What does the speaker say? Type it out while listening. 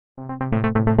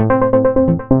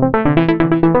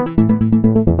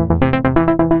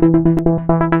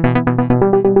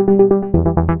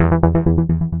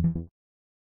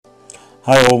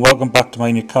Hi all, welcome back to my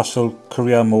Newcastle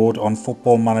career mode on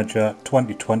Football Manager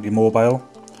 2020 mobile.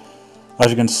 As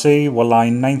you can see, we're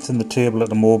lying 9th in the table at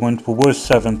the moment. We were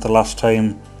 7th the last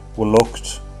time we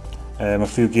looked. A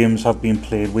few games have been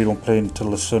played. We don't play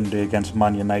until the Sunday against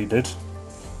Man United,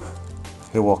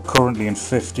 who are currently in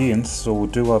 15th, so we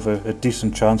do have a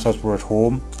decent chance as we're at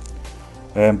home.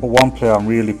 But one player I'm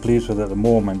really pleased with at the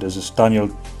moment is this Daniel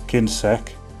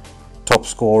Ginczek. Top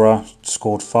scorer,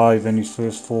 scored 5 in his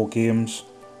first 4 games.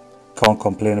 Can't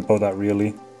complain about that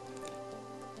really.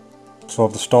 So I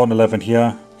have the starting 11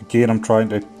 here. Again, I'm trying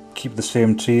to keep the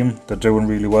same team. They're doing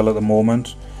really well at the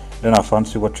moment. Then I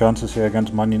fancy what chances here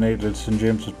against Man United at St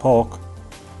James's Park.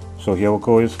 So here we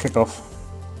go, it's kick off.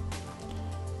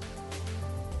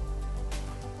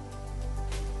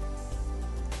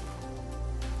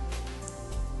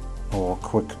 Oh,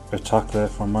 quick attack there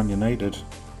from Man United.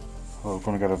 Oh, we're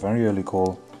going to get a very early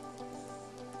goal.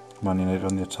 Man United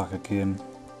on the attack again,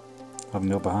 having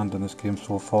the upper hand in this game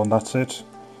so far, and that's it.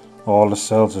 All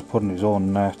Lascelles has put in his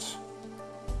own net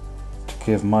to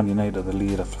give Man United the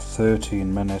lead after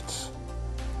 13 minutes.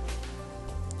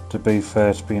 To be fair,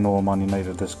 it's been all Man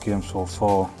United this game so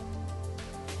far.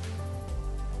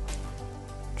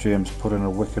 James put in a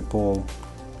wicked ball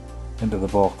into the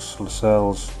box.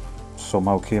 Lascelles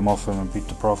somehow came off him and beat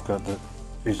Dubravka at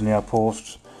his near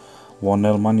post.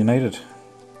 1-0 Man United.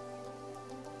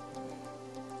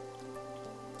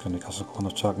 Can Newcastle go on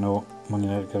attack now? Man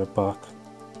United get it back.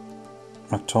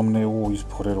 McTominay, oh, he's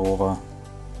put it over.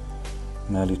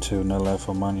 Nearly 2-0 there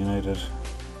for Man United.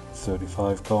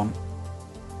 35 gone.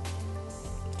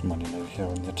 Man United here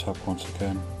on the attack once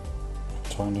again.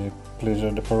 McTominay plays it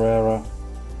into Pereira.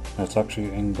 It's actually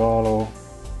Ngalo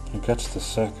who gets the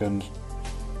second.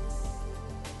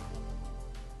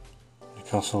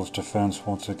 Newcastle's defence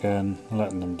once again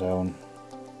letting them down.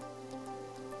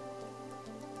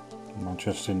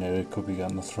 Manchester United could be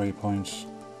getting the 3 points.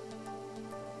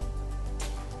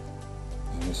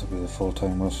 And this will be the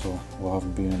full-time whistle. We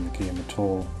haven't been in the game at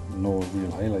all. No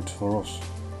real highlights for us.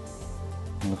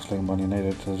 It looks like Man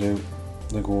United to do.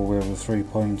 They go away with 3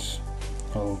 points.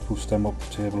 That'll boost them up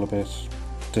the table a bit.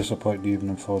 Disappointing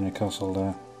evening for Newcastle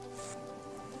there.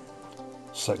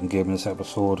 Second game in this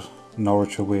episode.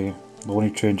 Norwich away. The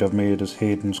only change I've made is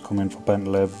Hayden's come in for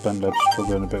Bentleb. Bentleb's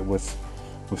struggling a bit with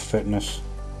fitness.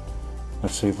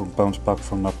 Let's see if we can bounce back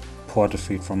from that poor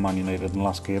defeat from Man United in the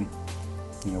last game.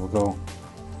 Here we go.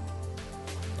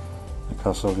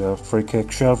 Newcastle, yeah, free kick.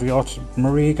 Shelviot,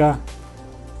 Mariga.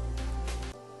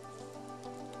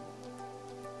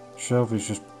 Shelby's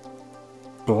just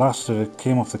blasted it.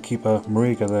 Came off the keeper.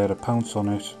 Mariga there to pounce on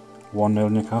it.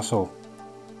 1-0 Newcastle.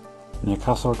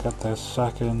 Newcastle get their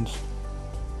second.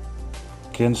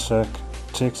 Ginczek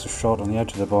takes a shot on the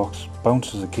edge of the box,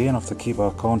 bounces again off the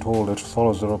keeper, can't hold it,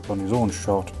 follows it up on his own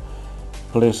shot,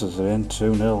 places it in,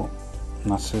 2-0,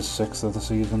 and that's his 6th of the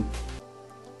season.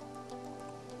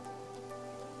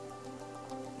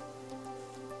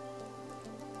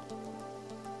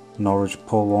 Norwich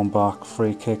pull one back,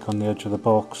 free kick on the edge of the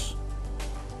box,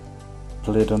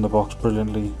 played in the box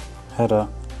brilliantly, header,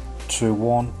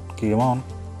 2-1, game on.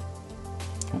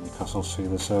 And Newcastle see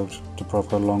this out.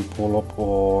 Dubravka long pull up,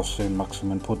 or St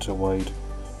Maximin puts it wide.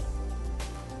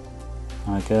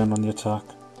 And again on the attack.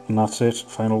 And that's it.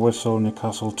 Final whistle.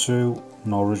 Newcastle 2,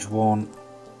 Norwich 1.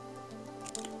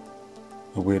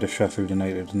 Away to Sheffield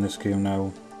United in this game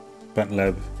now.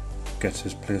 Bentleb gets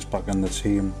his place back in the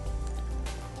team.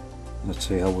 Let's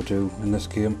see how we do in this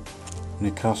game.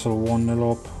 Newcastle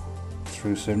 1-0 up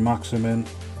through St Maximin.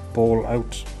 Ball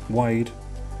out wide.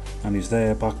 And he's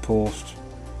there, back post.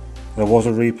 There was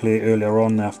a replay earlier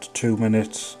on after 2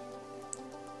 minutes.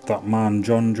 That man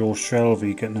John Joe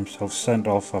Shelby getting himself sent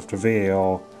off after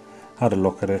VAR. Had a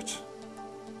look at it.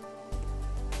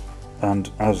 And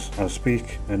as I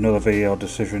speak, another VAR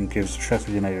decision gives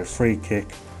Sheffield United a free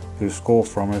kick. Who score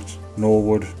from it?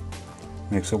 Norwood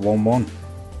makes it 1-1.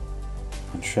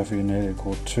 And Sheffield United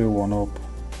go 2-1 up.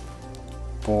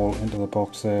 Ball into the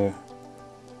box there.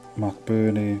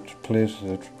 McBurney just places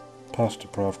it past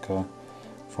Dubravka.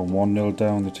 From 1-0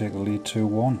 down, they take the lead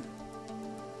 2-1.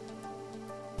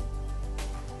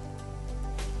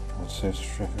 What's this?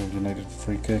 Sheffield United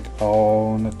free kick.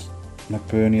 Oh, and it's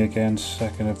McBurney again,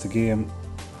 2nd of the game.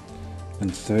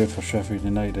 And 3rd for Sheffield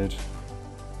United.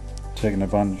 Taking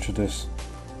advantage of this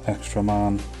extra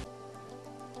man.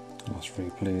 Last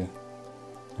replay.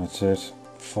 That's it.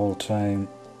 Full time.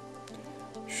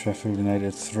 Sheffield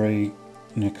United 3,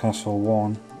 Newcastle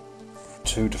 1.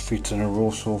 2 defeats in a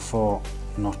row so far.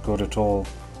 Not good at all.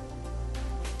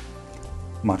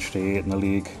 Match day 8 in the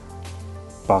league.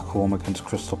 Back home against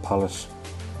Crystal Palace.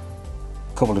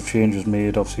 couple of changes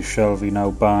made. Obviously Shelby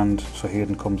now banned, so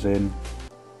Hayden comes in.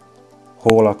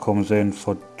 Hola comes in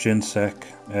for Jinsek.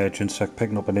 Jinsek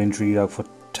picking up an injury, out for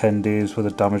 10 days with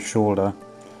a damaged shoulder.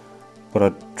 But I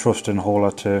trust in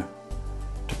Hola to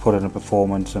put in a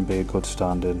performance and be a good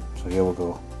stand-in. So here we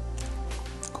go.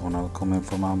 Corner come in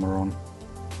from Almiron.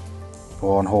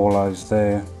 Go on, Hola is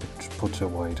there, but just puts it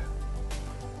wide.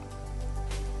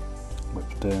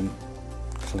 Whipped in,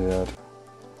 cleared.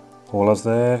 Hola's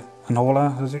there, and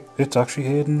Hola, it's actually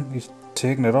Hayden. He's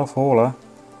taking it off Hola.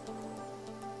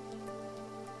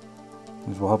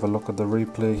 We'll have a look at the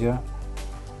replay here.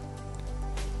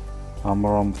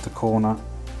 Almiron with the corner.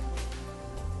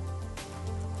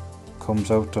 Comes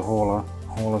out to Hola.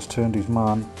 Hola's turned his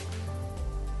man.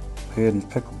 Hayden's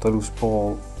picked up the loose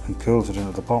ball and curls it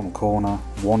into the bottom corner.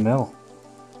 1-0.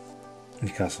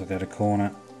 Newcastle get a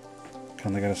corner.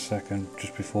 Can they get a second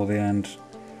just before the end?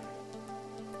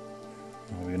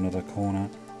 There'll be another corner.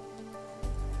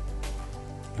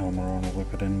 Almiron will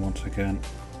whip it in once again.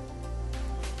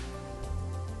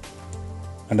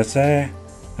 And it's there.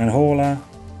 And Hola,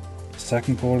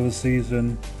 second goal of the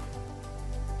season,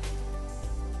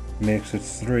 makes it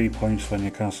 3 points for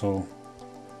Newcastle.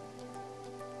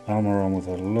 Almiron with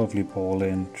a lovely ball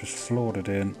in, just floated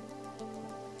in.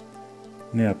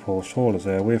 Near post, Hola's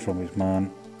there, away from his man.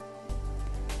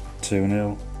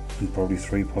 2-0 and probably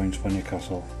 3 points for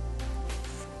Newcastle.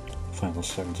 Final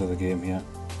seconds of the game here.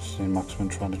 Seeing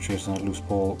Maxman trying to chase that loose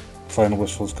ball. Final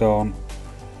whistle's gone.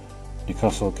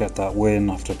 Newcastle get that win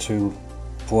after 2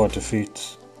 poor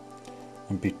defeats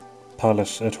and beat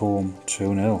Palace at home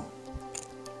 2-0.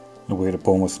 Away to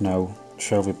Bournemouth now.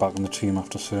 Shelby back in the team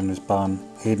after serving his ban.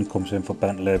 Hayden comes in for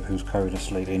Bentleb, who's carried a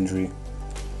slight injury.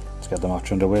 Let's get the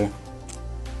match underway.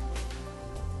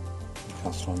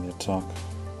 Newcastle on the attack.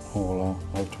 Hola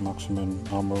out to Maximin.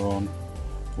 Almiron.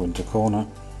 Winter corner.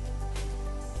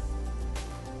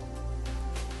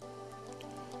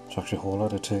 It's actually Hola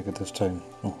to take it this time.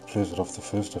 Oh, plays it off the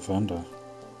first defender.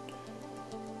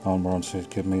 Almiron says,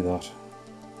 give me that.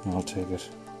 I'll take it.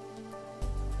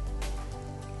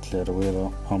 Cleared away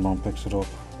though. Almiron picks it up.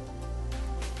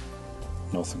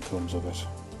 Nothing comes of it.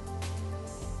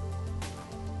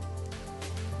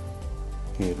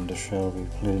 Hayden to Shelby.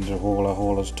 Playing to Hola.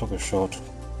 Hola's took a shot.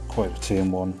 Quite a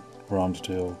tame one.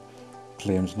 Ramsdale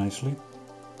claims nicely.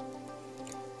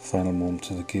 Final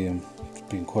moment of the game. It's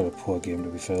been quite a poor game to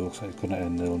be fair. Looks like it's going to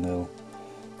end 0-0.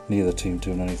 Neither team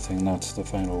doing anything. That's the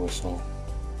final whistle.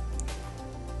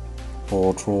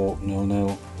 Ball draw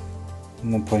 0-0.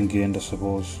 1 point gained, I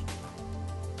suppose.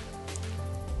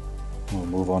 We'll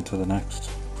move on to the next.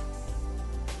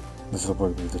 This will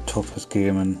probably be the toughest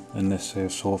game in this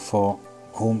save so far.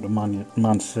 Home to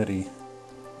Man City.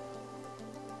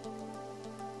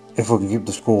 If we can keep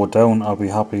the score down, I'll be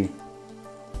happy.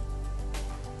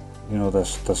 You know, they're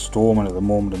storming at the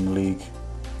moment in the league.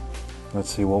 Let's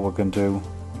see what we can do.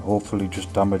 Hopefully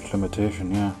just damage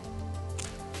limitation, yeah.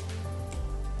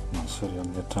 Man City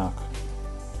on the attack.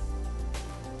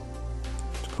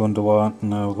 To Gundogan,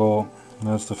 and there we go.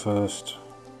 There's the first.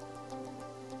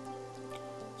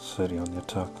 City on the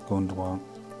attack. Gundogan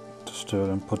to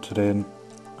Sterling, puts it in.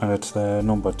 And it's there,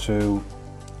 number 2.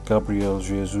 Gabriel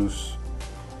Jesus.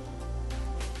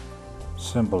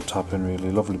 Simple tapping really,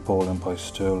 lovely ball in by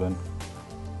Sterling.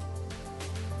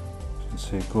 You can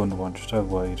see Gundogan just out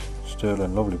wide.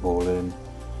 Sterling, lovely ball in.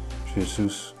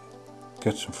 Jesus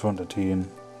gets in front of Dean,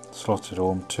 slots it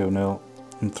home, 2-0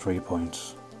 and 3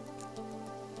 points.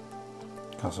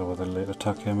 Newcastle with a late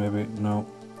attack here maybe, no.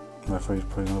 Referee's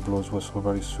probably going to blow his whistle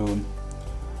very soon.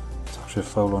 It's actually a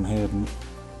foul on Hayden.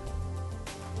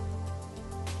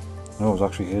 No, it was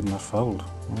actually Hayden that fouled.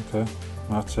 Okay,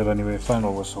 that's it anyway,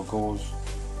 final whistle goes.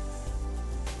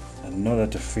 Another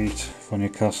defeat for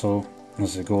Newcastle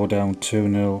as they go down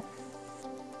 2-0.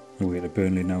 Away to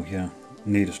Burnley now here.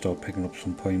 Need to start picking up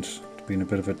some points. It's been a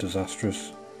bit of a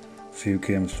disastrous few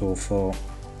games so far.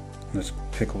 Let's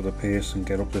pick up the pace and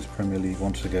get up this Premier League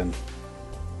once again.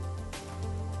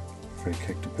 Free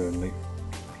kick to Burnley.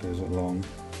 Plays it long.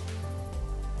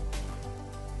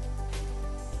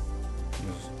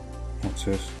 What's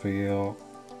this? VAR.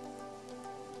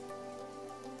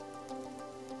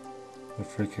 The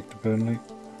free kick to Burnley.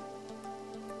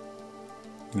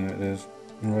 Yeah, it is.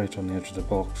 Right on the edge of the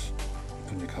box.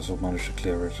 But Newcastle managed to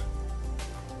clear it.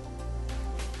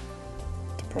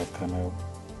 Dubravka now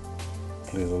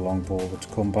plays a long ball, but to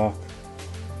come back.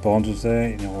 Barnes was there,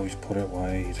 you know, always put it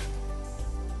wide.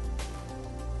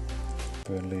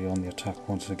 Burnley on the attack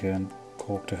once again.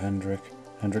 Cork to Hendrick.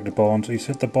 Hendrick to Barnes. He's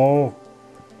hit the ball.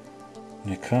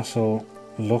 Newcastle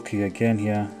lucky again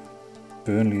here.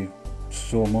 Burnley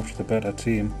so much the better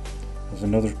team. As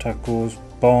another attack goes,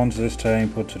 Barnes this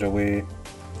time puts it away.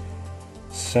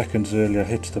 Seconds earlier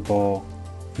hits the bar,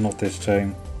 not this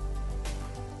time.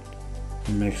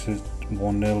 And makes it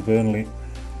 1-0 Burnley.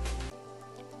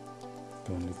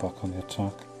 Burnley back on the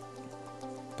attack.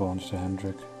 Barnes to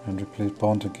Hendrick. Hendrick plays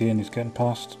Barnes again, he's getting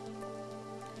past.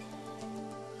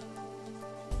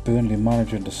 Burnley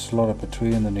managing to slot it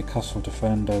between the Newcastle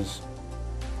defenders.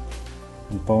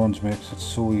 And Barnes makes it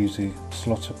so easy,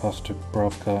 slots it past to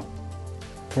Bravka.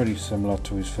 Pretty similar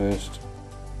to his first.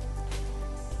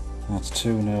 That's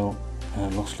 2-0,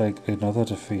 and it looks like another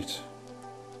defeat.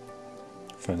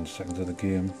 Final seconds of the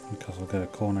game, Newcastle get a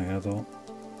corner here though.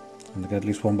 And they get at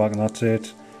least one back and that's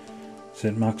it.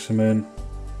 St. Maximin.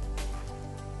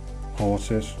 Oh,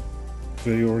 what's it?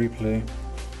 Video replay.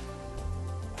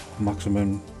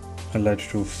 Maximin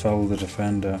alleged to have fouled the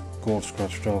defender. Goal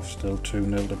scratched off, still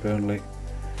 2-0 to Burnley.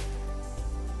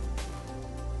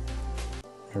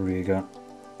 Ariga,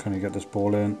 can he get this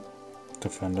ball in?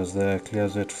 Defenders there,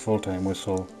 clears it, full time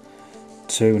whistle.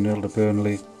 2-0 to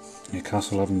Burnley.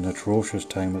 Newcastle having an atrocious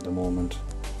time at the moment.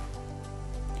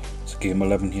 It's game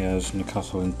 11 here as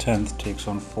Newcastle in 10th takes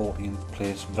on 14th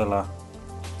place Villa.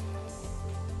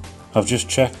 I've just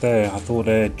checked there, I thought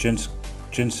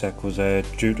Jinsek was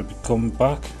due to come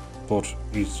back, but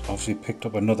he's obviously picked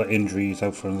up another injury. He's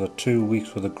out for another 2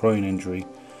 weeks with a groin injury.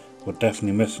 We're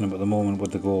definitely missing him at the moment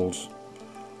with the goals.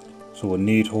 So we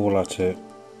need Hola to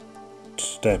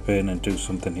step in and do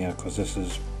something here, because this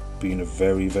has been a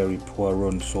very, very poor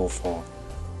run so far.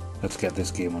 Let's get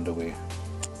this game underway.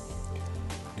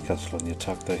 Newcastle on the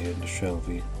attack there, here into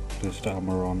Shelby. Plays to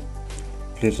Almiron.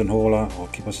 Plays in Hola, or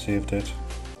keeper saved it.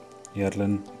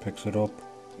 Yedlin picks it up.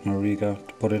 Mariga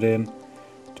to put it in.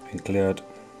 It's been cleared.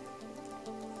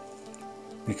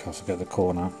 Newcastle get the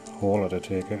corner. Hola to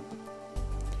take it.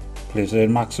 Plays it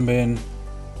in Maximin.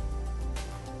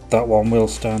 That one will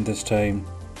stand this time.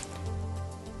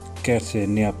 Gets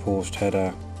in near post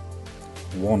header.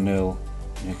 1-0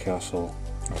 Newcastle.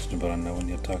 Aston Villa now in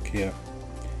the attack here.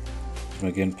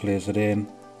 McGinn plays it in.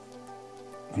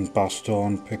 And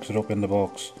Baston picks it up in the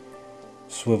box.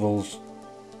 Swivels.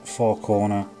 Far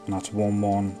corner. And that's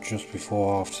 1-1 just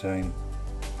before half time.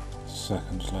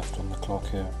 Seconds left on the clock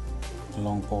here.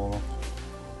 Long ball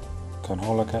up. Can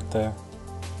Hola get there?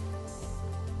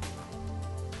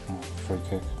 Oh, free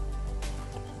kick.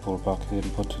 Pull back in,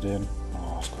 puts it in.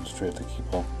 Oh, it's gone straight to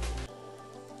keeper.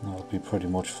 That'll be pretty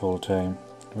much full time.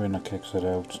 Winner kicks it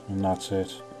out, and that's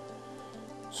it.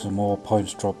 Some more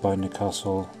points dropped by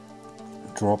Newcastle.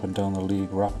 Dropping down the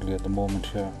league rapidly at the moment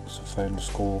here. So final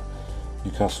score,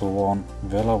 Newcastle 1,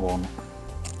 Villa 1.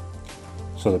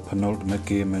 So the penultimate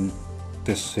game in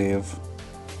this save.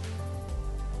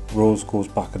 Rose goes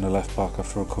back in the left back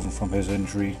after recovering from his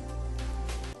injury.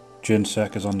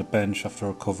 Jinsek is on the bench after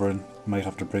recovering. Might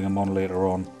have to bring him on later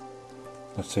on.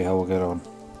 Let's see how we'll get on.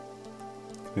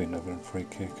 Be another free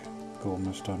kick.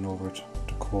 Gomez down over it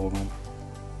to Coleman.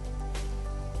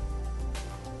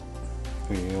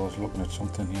 VAR's looking at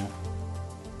something here.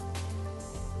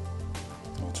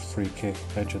 Oh, it's a free kick,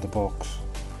 edge of the box.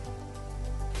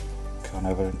 Can't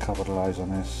ever capitalise on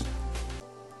this.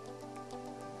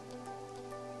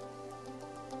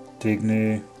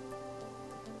 Digne.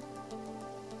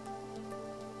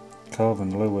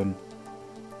 Calvin Lewin.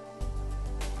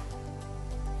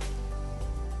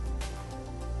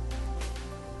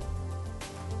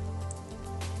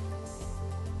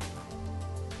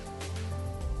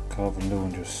 Calvin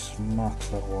Lewin just smacks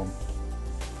that one.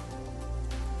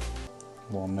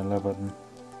 1-0 Everton.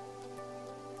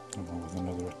 And with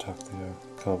another attack there.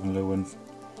 Calvin Lewin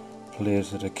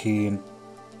plays it to Keane.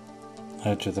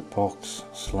 Edge of the box,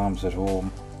 slams it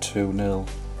home. 2-0.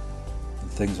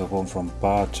 And things are going from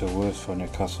bad to worse for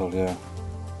Newcastle here.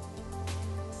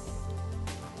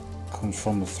 Comes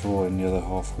from the throw in near the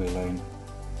halfway line.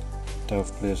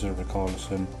 Dove plays it to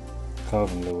Carlson.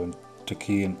 Calvin Lewin to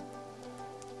Keane.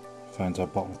 Finds our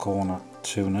bottom corner.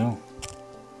 2-0.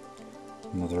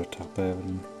 Another attack by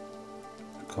Everton.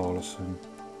 Carlson.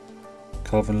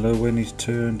 Calvin Lewin, he's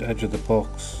turned, edge of the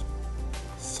box.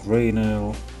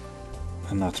 3-0.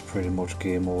 And that's pretty much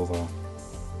game over.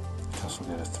 Newcastle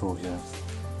get a throw here.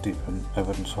 Deep in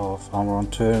Everton's half.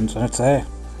 Almiron turns and it's there.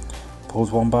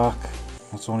 Pulls one back.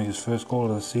 That's only his first goal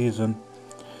of the season.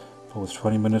 But with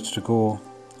 20 minutes to go,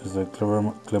 there's a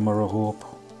glimmer of hope.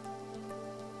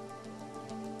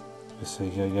 You see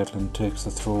here, Yedlin takes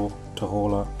the throw to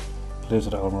Hola. Plays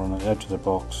it at Almiron at the edge of the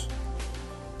box.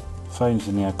 Finds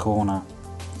the near corner.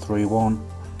 3-1.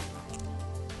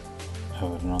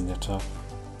 Everton on the attack.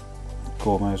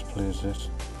 Gomez plays it.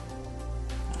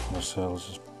 Lascelles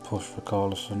is pushed for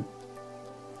Carlson.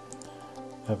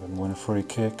 Everton win a free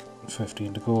kick,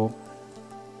 15 to go.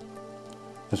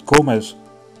 As Gomez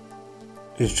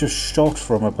is just shot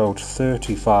from about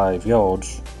 35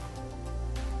 yards,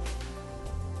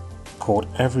 caught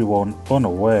everyone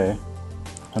unaware,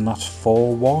 and that's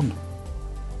 4-1.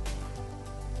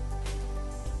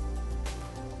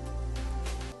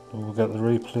 We'll get the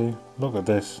replay. Look at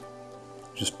this.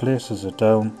 Just places it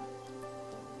down.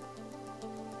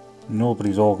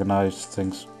 Nobody's organised.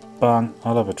 Thinks, bang,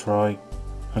 I'll have a try.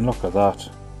 And look at that.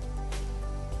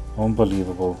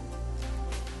 Unbelievable.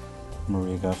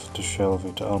 Mariga to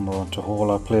Shelby to Almiron to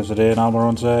Hola. Plays it in.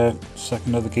 Almiron's there.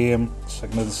 Second of the game.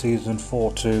 Second of the season.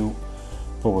 4-2.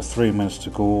 But with 3 minutes to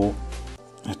go,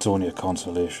 it's only a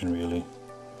consolation really.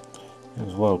 It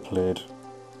was well played.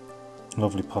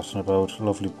 Lovely passing about,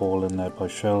 lovely ball in there by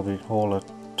Shelby. Hola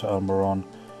to Almiron.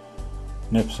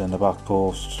 Nips in the back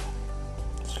post.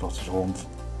 Slots it home,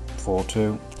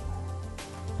 4-2.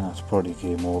 That's probably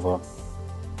game over.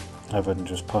 Everton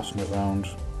just passing it round.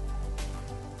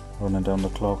 Running down the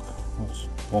clock. There's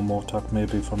one more attack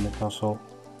maybe from Newcastle.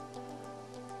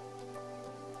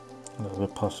 A little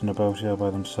bit passing about here by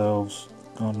themselves.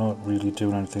 Not really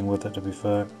doing anything with it, to be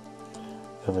fair.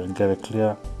 Everton get it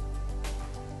clear.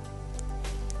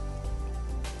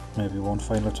 Maybe one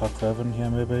final attack for Everton here,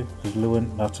 maybe. There's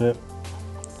Lewin, that's it.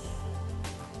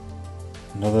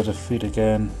 Another defeat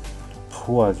again.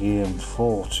 Poor game,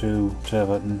 4-2 to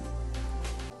Everton.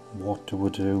 What do we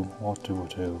do? What do we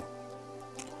do?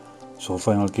 So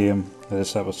final game of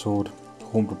this episode.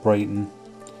 Home to Brighton.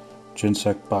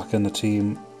 Jinsek back in the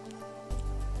team.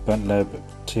 Bentleb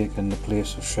taking the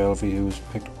place of Shelby, who's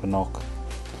picked up a knock.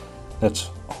 Let's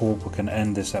hope we can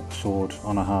end this episode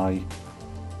on a high.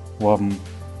 We haven't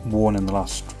won in the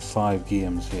last 5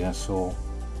 games here, so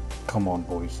come on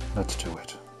boys, let's do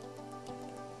it.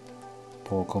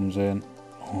 Ball comes in.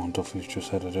 Oh, Duffy's just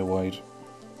headed it wide.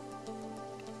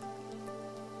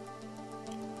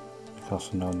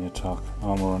 Newcastle down the attack.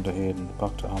 Almiron to Hayden,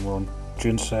 back to Almiron.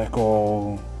 Jinsek,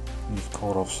 oh, he's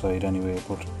caught offside anyway,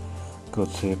 but good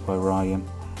save by Ryan.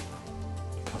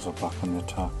 Newcastle back on the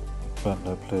attack.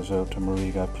 Butler plays out to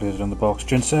Mariga, plays it in the box.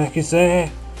 Jinsek is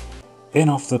there! In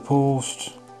off the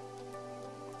post.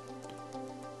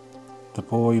 The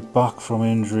boy back from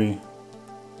injury.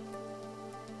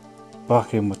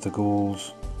 Back in with the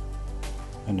goals.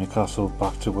 And Newcastle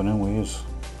back to winning ways.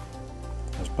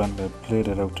 As Bentley played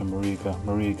it out to Mariga.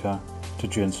 Mariga to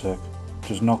Jinsek.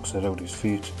 Just knocks it out his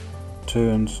feet.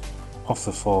 Turns off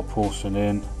the far post and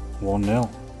in. 1-0.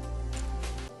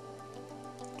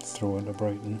 Throw into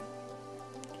Brighton.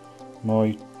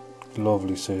 My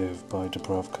lovely save by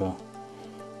Dubravka.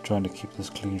 Trying to keep this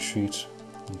clean sheet.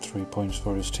 And 3 points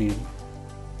for his team.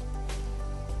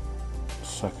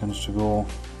 Seconds to go.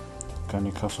 Can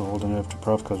Newcastle hold the nerve?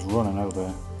 Dubravka's running out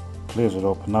there. Plays it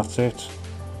up and that's it.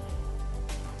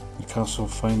 Newcastle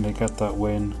finally get that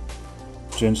win.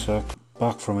 Jinsek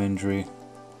back from injury.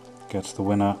 Gets the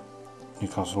winner.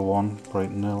 Newcastle 1,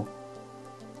 Brighton 0.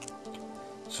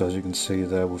 So as you can see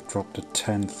there, we've dropped to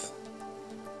 10th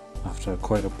after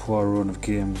quite a poor run of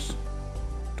games.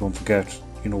 Don't forget,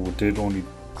 we did only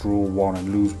draw 1 and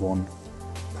lose 1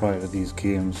 prior to these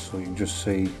games, so you can just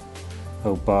see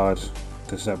how bad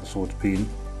this episode's been.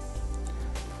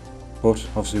 But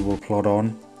obviously we'll plod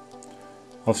on.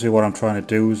 Obviously what I'm trying to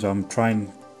do is I'm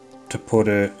trying to put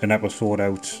an episode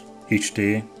out each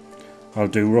day. I'll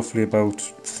do roughly about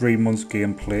 3 months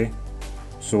gameplay.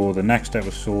 So the next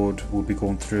episode will be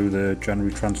going through the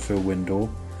January transfer window.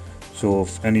 So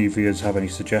if any of you have any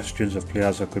suggestions of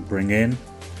players I could bring in,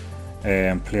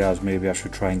 players maybe I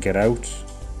should try and get out,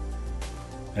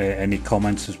 any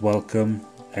comments is welcome,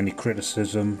 any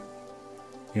criticism,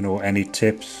 any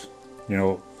tips,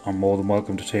 I'm more than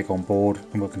welcome to take on board,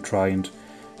 and we can try and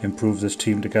improve this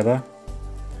team together.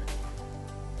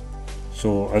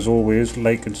 So as always,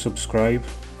 like and subscribe.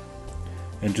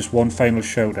 And just one final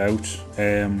shout out,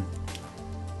 a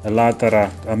lad that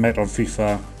I met on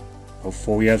FIFA about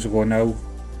 4 years ago now,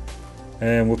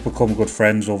 and we've become good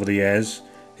friends over the years.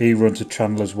 He runs a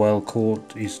channel as well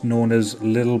he's known as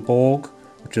Lil Borg,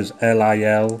 which is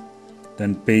Lil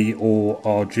then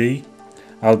BORG.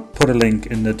 I'll put a link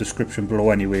in the description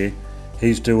below anyway.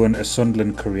 He's doing a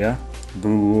Sunderland career.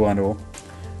 Boo, I know.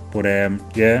 But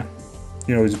yeah,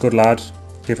 he's a good lad.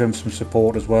 Give him some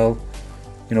support as well.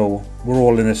 We're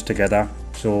all in this together,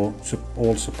 so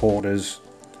all support is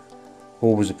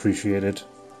always appreciated.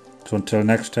 So until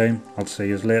next time, I'll see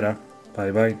you later.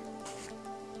 Bye bye.